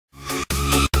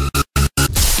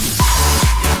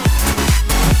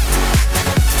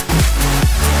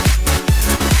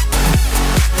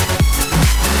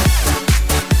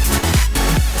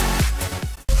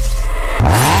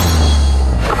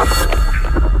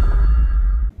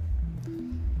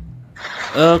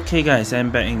Okay guys, I'm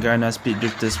back in Garena Speed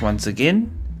Drifters once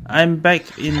again. I'm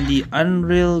back in the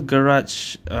Unreal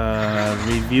Garage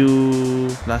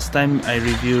review. Last time I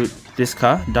reviewed this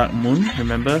car, Dark Moon,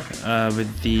 remember?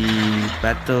 With the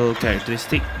battle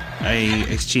characteristic. I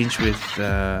exchanged with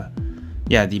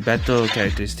the battle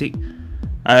characteristic.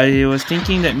 I was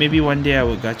thinking that maybe one day I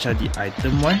would gacha the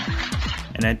item one,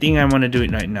 and I think I want to do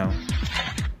it right now.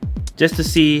 Just to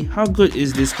see how good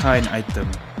is this car in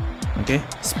item. Okay,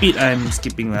 speed I'm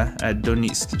skipping lah. I don't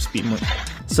need speed mode.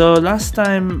 So last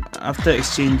time after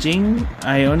exchanging,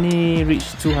 I only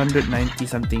reached 290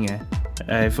 something.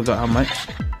 I forgot how much.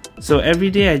 So every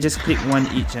day I just click one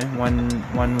each. One.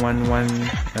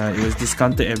 It was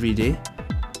discounted every day.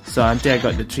 So until I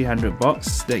got the 300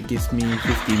 box, that gives me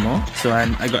 50 more. So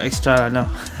I got extra now.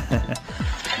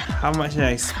 How much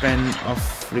I spent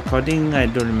off recording, I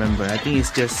don't remember. I think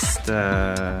it's just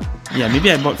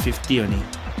maybe I bought 50 only.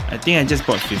 I think I just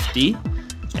bought 50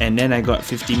 and then I got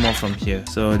 50 more from here.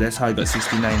 So that's how I got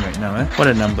 69 right now. What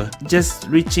a number. Just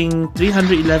reaching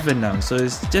 311 now. So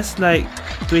it's just like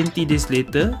 20 days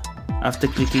later, after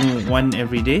clicking one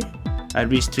every day, I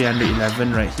reached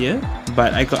 311 right here.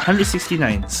 But I got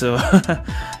 169. So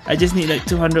I just need like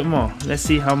 200 more. Let's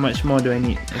see how much more do I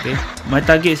need. Okay, my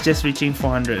target is just reaching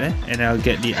 400 and I'll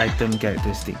get the item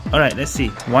characteristic. Alright, let's see.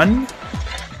 1.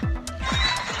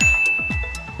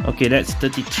 Okay, that's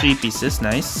 33 pieces,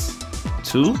 nice.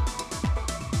 2.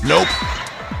 Nope.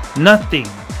 Nothing.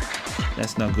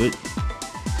 That's not good.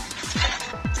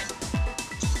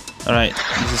 Alright,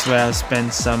 this is where I'll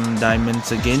spend some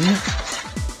diamonds again.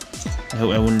 I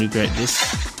hope I won't regret this.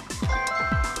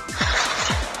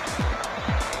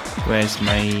 Where's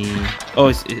my...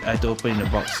 Oh, I have to open in the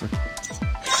box.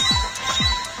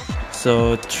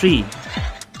 So, 3.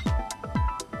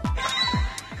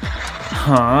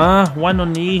 Huh? 1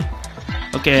 only.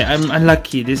 Okay, I'm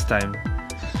unlucky this time.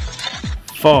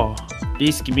 4.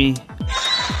 Please give me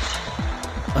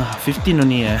 15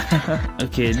 only.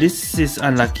 Okay, this is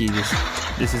unlucky.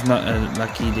 This is not a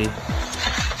lucky day.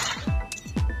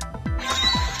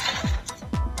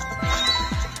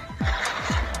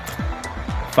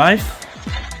 5.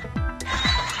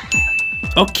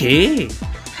 Okay,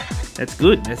 that's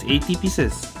good. That's 80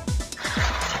 pieces.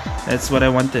 That's what I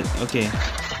wanted. Okay.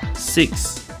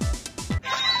 6.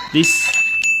 This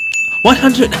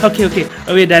 100. Okay.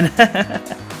 Oh, we're done.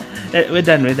 We're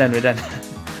done.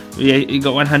 We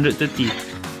got 130.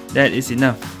 That is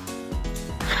enough.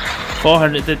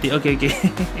 430. Okay.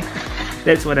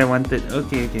 That's what I wanted.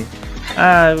 Okay.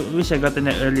 I wish I got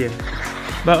that earlier.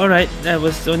 But alright, that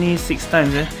was only 6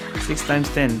 times. 6 times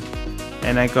 10.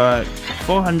 And I got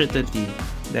 430.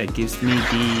 That gives me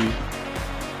the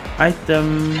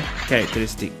item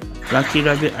characteristic. Lucky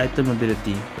Rabbit item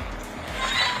ability.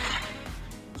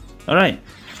 Alright,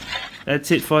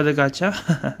 that's it for the gacha.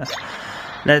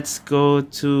 Let's go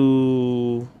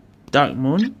to Dark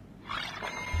Moon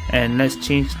and let's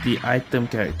change the item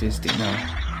characteristic now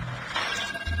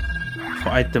for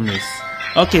item list.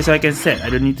 Okay, so I can set. I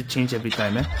don't need to change every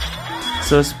time.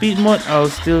 So speed mode, I'll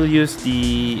still use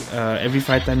the every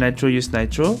 5 time nitro use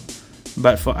nitro,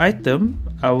 but for item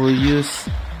I will use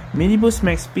mini boost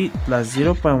max speed plus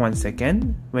 0.1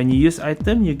 second. When you use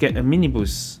item, you get a mini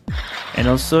boost, and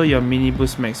also your mini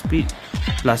boost max speed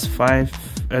plus 7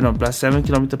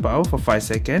 km/h for 5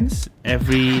 seconds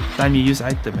every time you use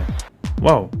item.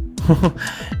 Wow.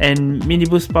 And mini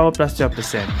boost power plus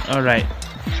 12%. Alright,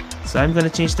 so I'm gonna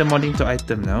change the modding to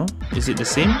item now. Is it the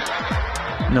same?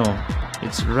 No,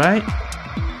 it's right,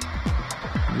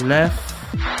 left,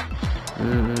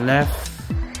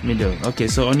 middle. Okay,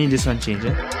 so only this one change.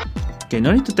 Okay,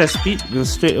 no need to test speed. We'll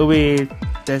straight away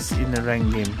test in the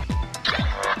rank game.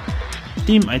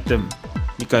 Team item,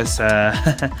 because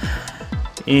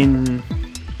in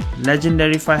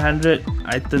legendary 500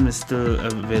 item is still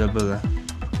available.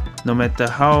 No matter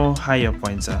how high your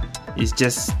points are, it's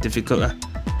just difficult.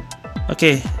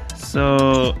 Okay,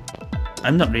 so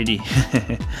I'm not ready.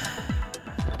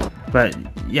 But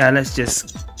yeah, let's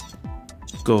just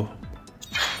go.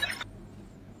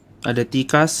 Are the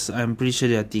Tikas? I'm pretty sure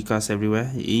there are Tikas everywhere.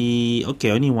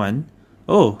 Okay, only one.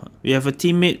 Oh, we have a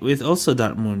teammate with also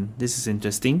Dark Moon. This is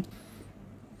interesting.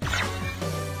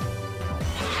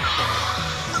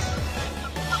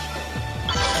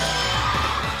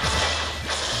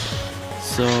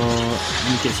 So, let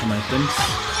me get some items.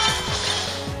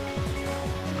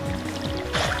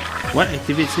 What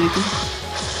activates it?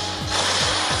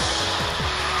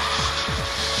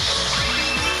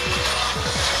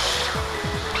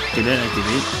 Okay, then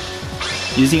activate.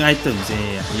 Using items,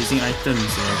 yeah. Using items,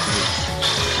 activate.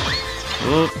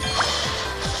 Oh.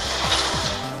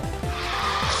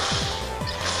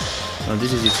 Oh,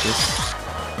 this is useless.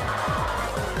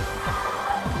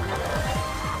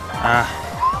 Ah.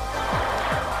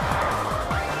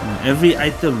 Every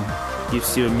item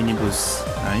gives you a mini boost.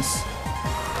 Nice.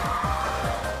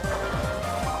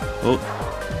 Oh.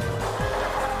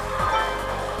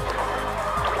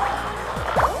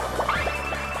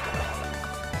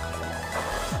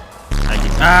 I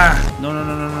did. Ah! No, no,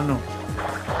 no, no, no, no.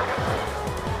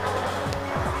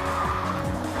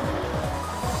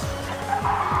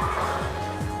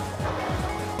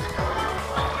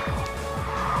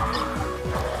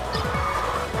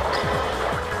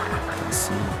 Let's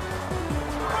see.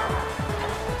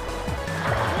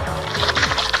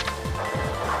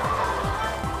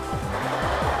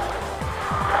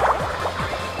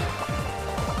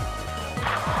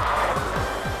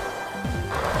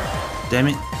 Damn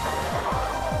it.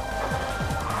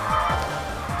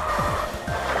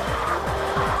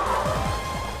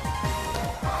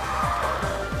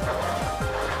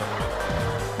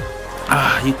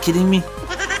 Ah, you kidding me?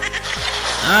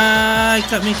 Ah, I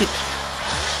can't make it.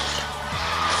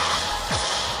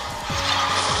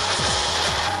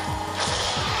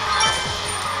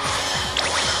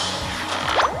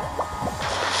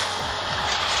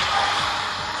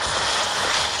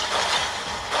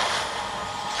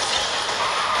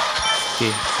 Okay,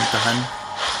 tahan.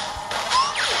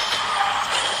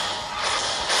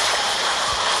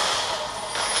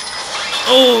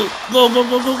 Oh, go, go,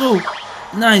 go, go, go.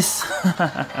 Nice.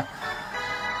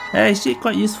 Actually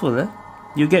quite useful, eh?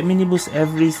 You get mini boost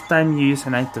every time you use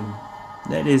an item.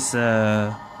 That is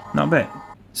not bad.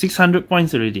 600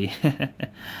 points already.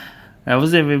 I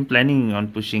wasn't even planning on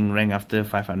pushing rank after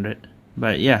 500.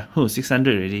 But yeah,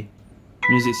 600 already.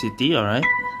 Music City, alright.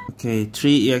 Okay,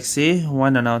 3 EXA,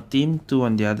 1 on our team, 2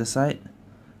 on the other side.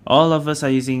 All of us are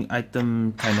using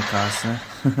item kind of cars. Huh?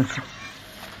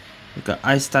 We got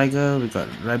Ice Tiger, we got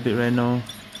Rabbit Reno.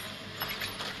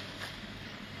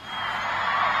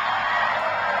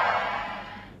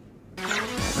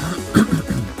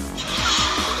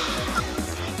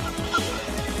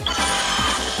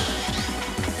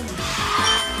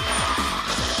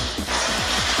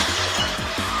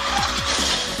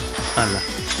 Alah.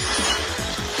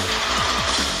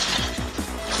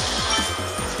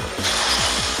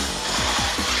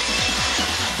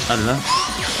 Alah.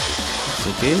 It's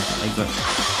okay, I got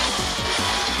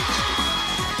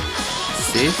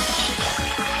safe.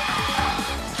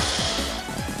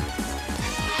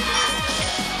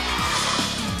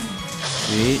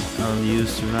 Wait, I'll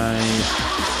use right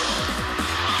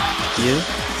here.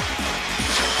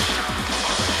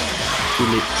 Too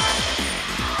late.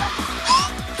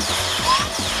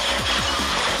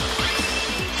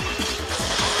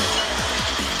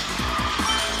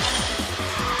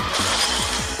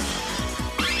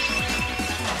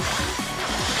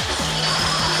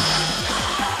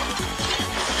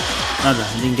 I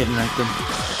didn't get an item.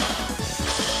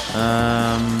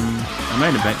 Am I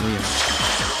in the back? Oh yeah.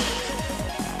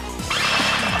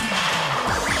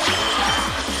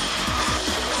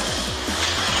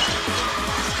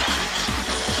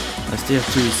 I still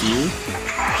have 2 ECU.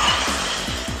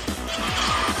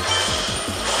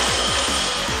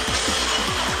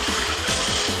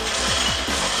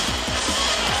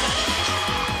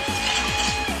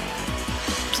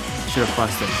 Should have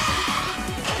passed it.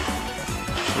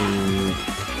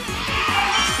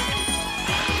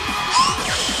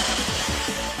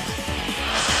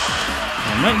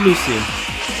 I might lose here.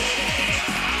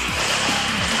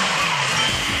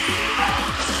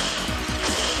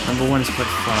 Number 1 is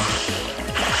quite far.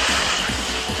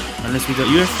 Unless we got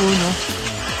UFO, no?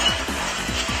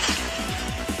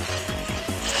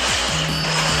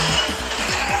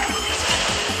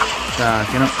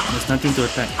 Cannot. There's nothing to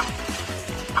attack.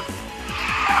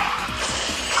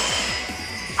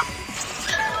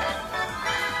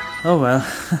 Oh well.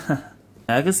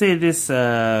 I can say this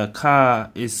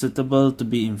car is suitable to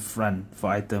be in front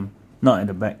for item, not at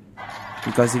the back.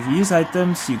 Because if you use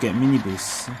items, you get mini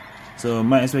boosts. So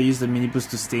might as well use the mini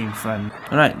boost to stay in front.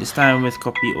 Alright, this time with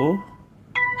copy O.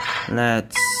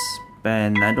 Let's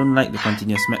ban. I don't like the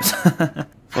continuous maps.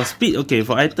 For speed, okay.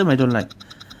 For item, I don't like.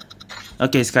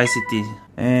 Okay, Sky City.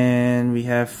 And we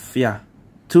have, yeah,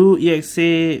 2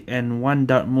 EXA and 1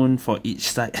 Dark Moon for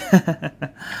each side.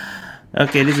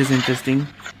 Okay, this is interesting.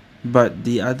 But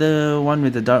the other one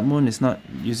with the Dark Moon is not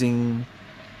using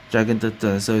Dragon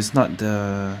Turtle, so it's not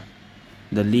the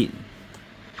lead.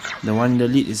 The one in the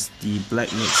lead is the Black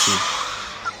EXA.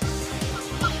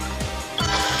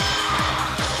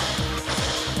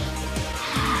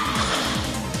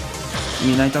 Give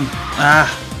me an item. Ah!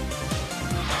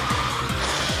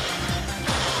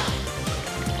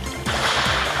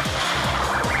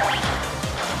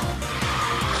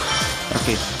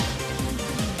 Okay.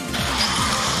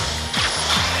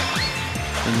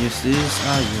 Can use this.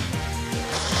 Ah, yeah.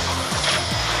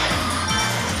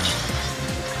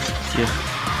 Yeah.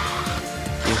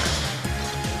 Yeah.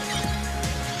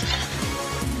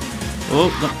 Oh,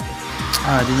 no.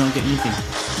 Ah, I did not get anything.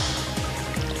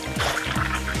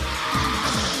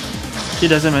 It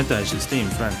doesn't matter, I should stay in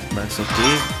front, but it's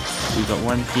okay. We got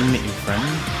one teammate in front.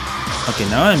 Okay,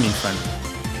 now I'm in front.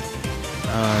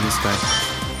 This guy.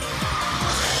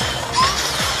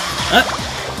 Ah!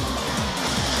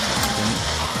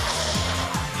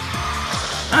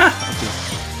 Ah! Okay.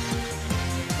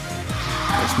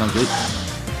 That's not good.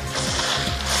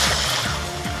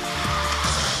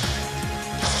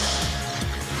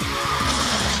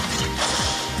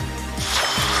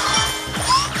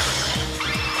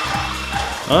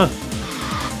 Oh!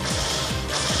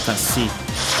 Can't see.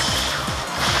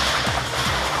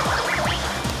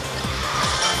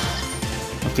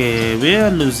 Okay, we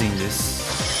are losing this.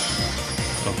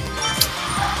 Oh.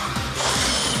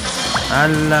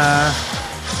 Allah!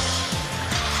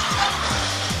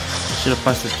 Should have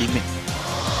passed the teammate.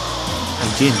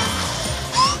 Again.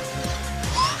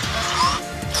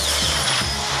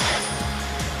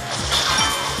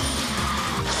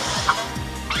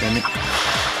 Damn it.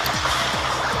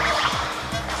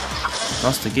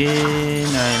 Lost again,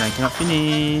 and I cannot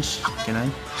finish. Can I?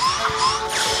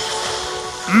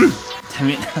 Damn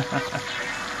it.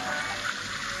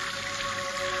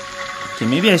 Okay,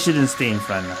 maybe I shouldn't stay in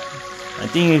front. I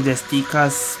think if there's T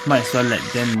cars, might as well let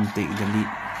them take the lead.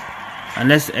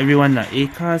 Unless everyone are A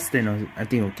cars, then I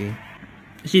think okay.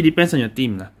 Actually, depends on your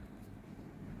team lah.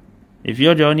 If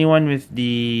you're the only one with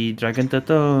the Dragon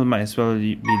Turtle, might as well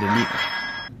be the lead.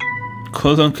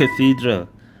 Colon Cathedral.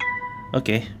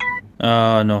 Okay.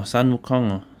 No, Sun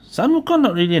Wukong. Sun Wukong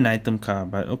not really an item car,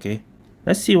 but okay.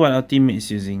 Let's see what our teammate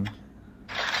is using.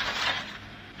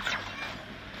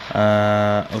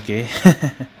 Okay.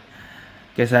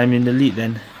 Guess I'm in the lead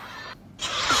then.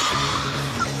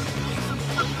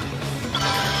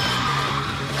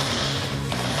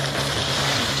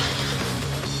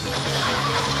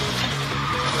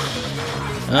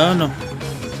 Oh no.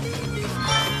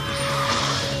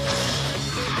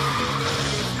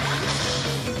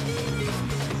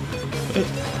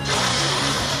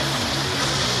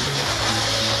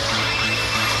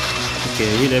 Okay,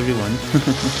 I hit everyone.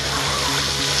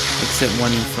 Except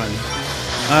one in front.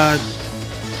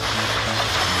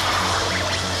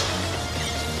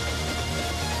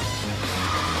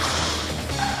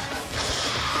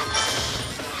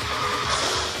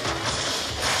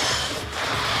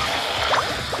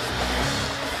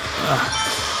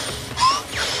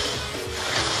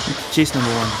 Chase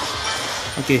number one.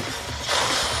 Okay.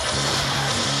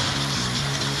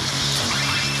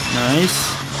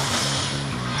 Nice.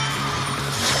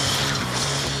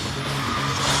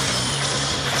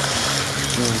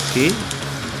 Okay.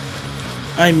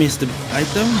 I missed the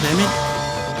item, damn it.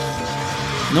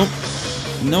 Nope.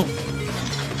 Nope.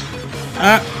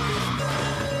 Ah!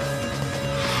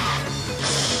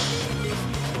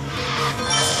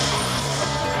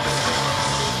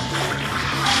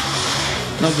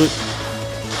 Not good.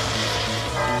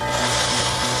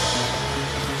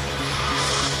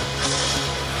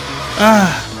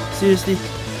 Ah! Seriously?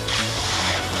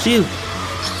 Chill.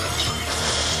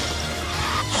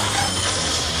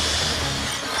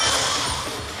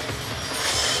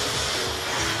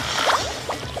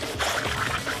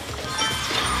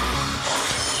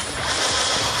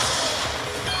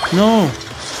 No!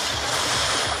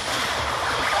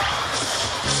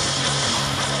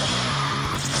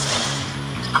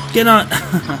 Cannot!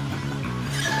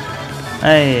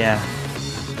 Hey,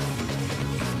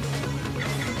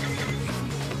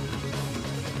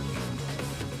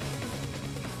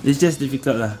 it's just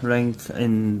difficult lah, rank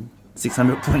in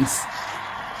 600 points.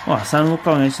 Wow, Sun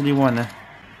Wukong actually won.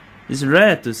 It's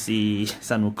rare to see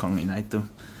Sun Wukong in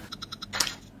item.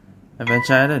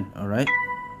 Adventure Island, alright.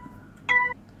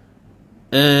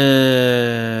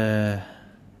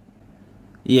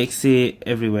 EXA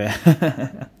everywhere.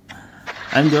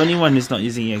 I'm the only one who's not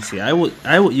using EXA.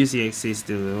 I would use EXA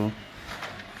still though.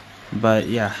 But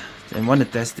yeah, I want to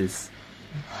test this.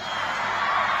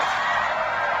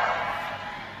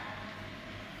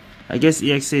 I guess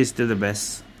EXA is still the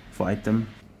best for item.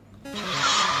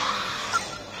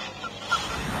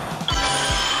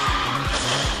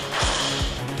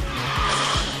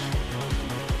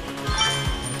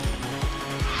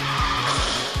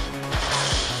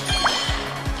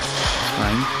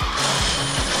 Fine.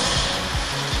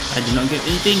 I did not get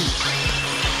anything.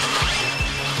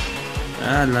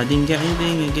 I didn't get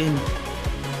anything again.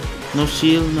 No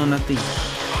shield, no nothing.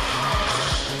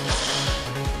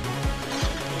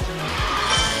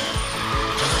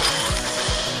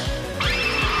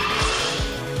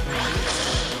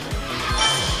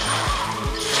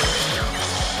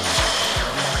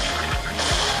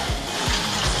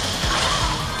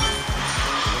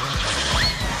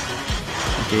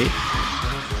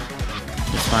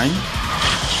 fine.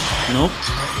 Nope.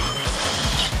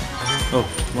 Oh,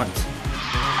 what?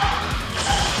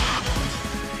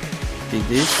 Take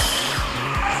this.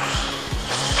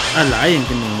 Alah, yang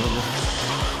kena.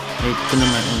 Kena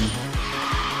my own.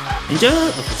 Angel!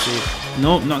 Okay, safe.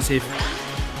 Nope, not safe.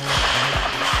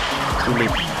 Too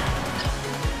late.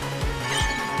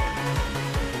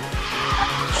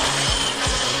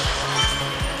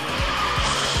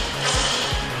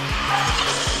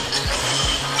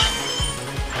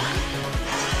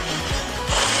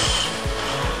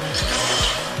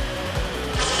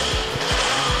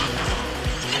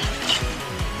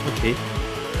 Okay.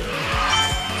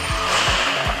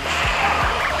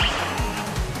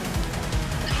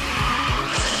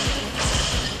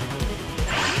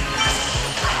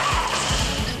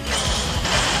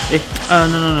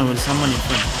 No, there's someone in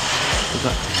front.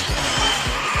 Forgot.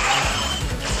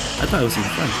 I thought I was in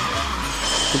front.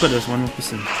 Forgot there was one more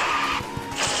person.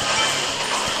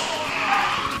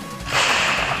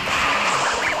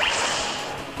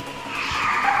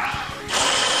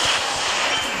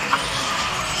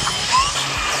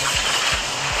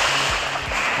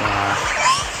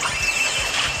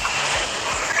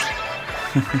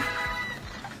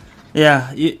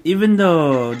 Yeah, even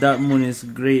though Dark Moon is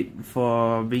great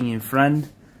for being in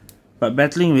front, but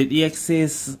battling with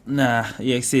EXAs, nah,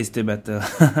 EXA is still better.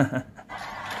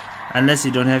 Unless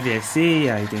you don't have EXA,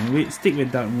 yeah, you can stick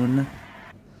with Dark Moon.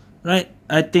 Right,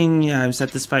 I think I'm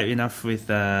satisfied enough with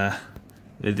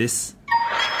this.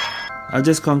 I'll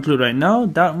just conclude right now.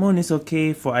 Dark Moon is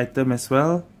okay for item as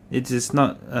well. It is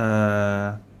not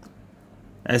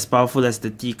as powerful as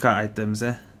the T card items,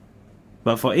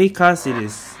 but for A cards it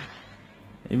is.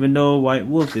 Even though White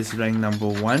Wolf is ranked number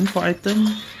 1 for item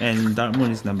and Dark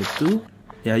Moon is number 2.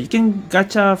 Yeah, you can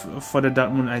gacha for the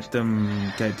Dark Moon item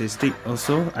characteristic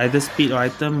also. Either speed or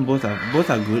item, both are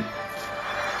good.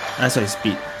 Sorry,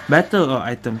 speed. Battle or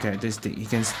item characteristic, you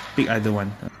can pick either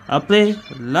one. I'll play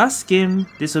last game.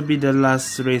 This will be the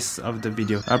last race of the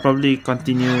video. I'll probably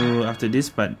continue after this,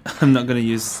 but I'm not gonna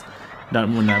use Dark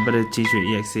Moon. I better change with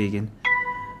EXA again.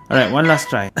 Alright, one last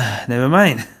try. Never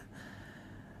mind.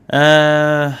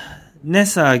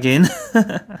 Nessa again.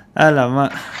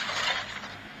 Alamak.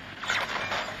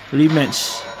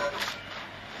 Rematch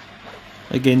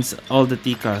against all the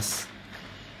Tikas.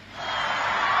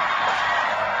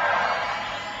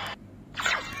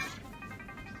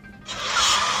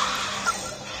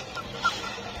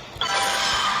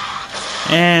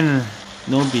 And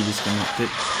no B disconnected.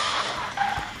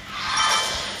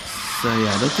 So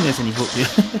yeah, I don't think there's any hope here.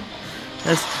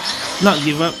 Let's not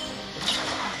give up.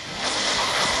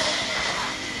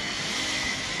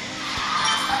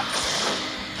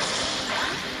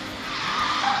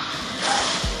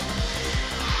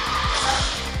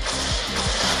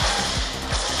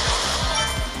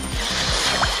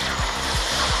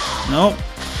 No.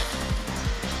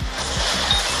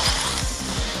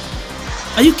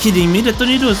 Are you kidding me? The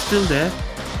tornado is still there.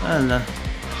 Allah.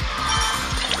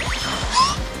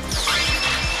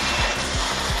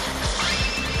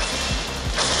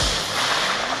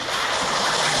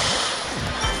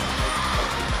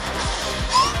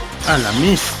 Allah,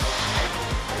 miss.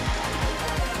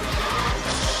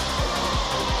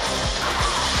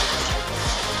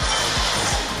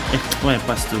 Why I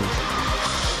pass through?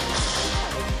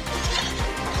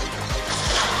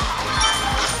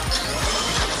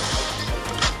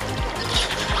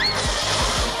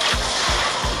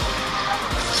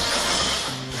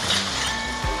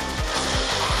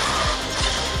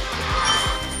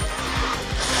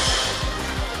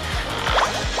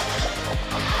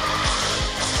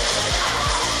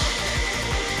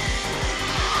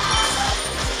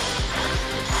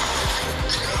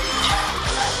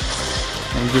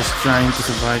 I'm just trying to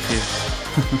survive here.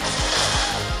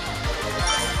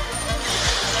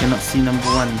 Cannot see number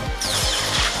 1.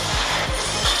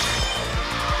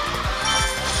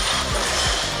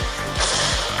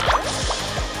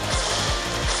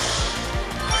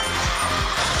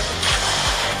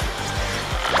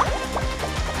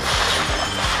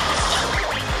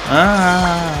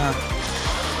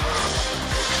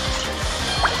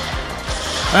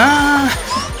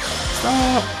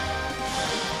 Stop!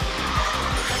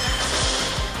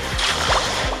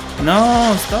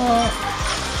 No, stop!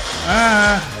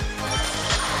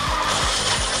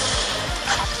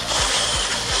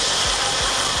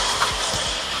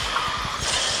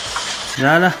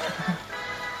 Yala.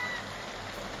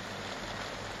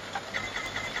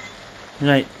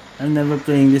 Right, I'm never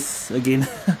playing this again.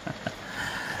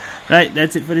 Right,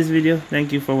 that's it for this video.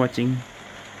 Thank you for watching.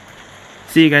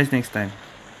 See you guys next time.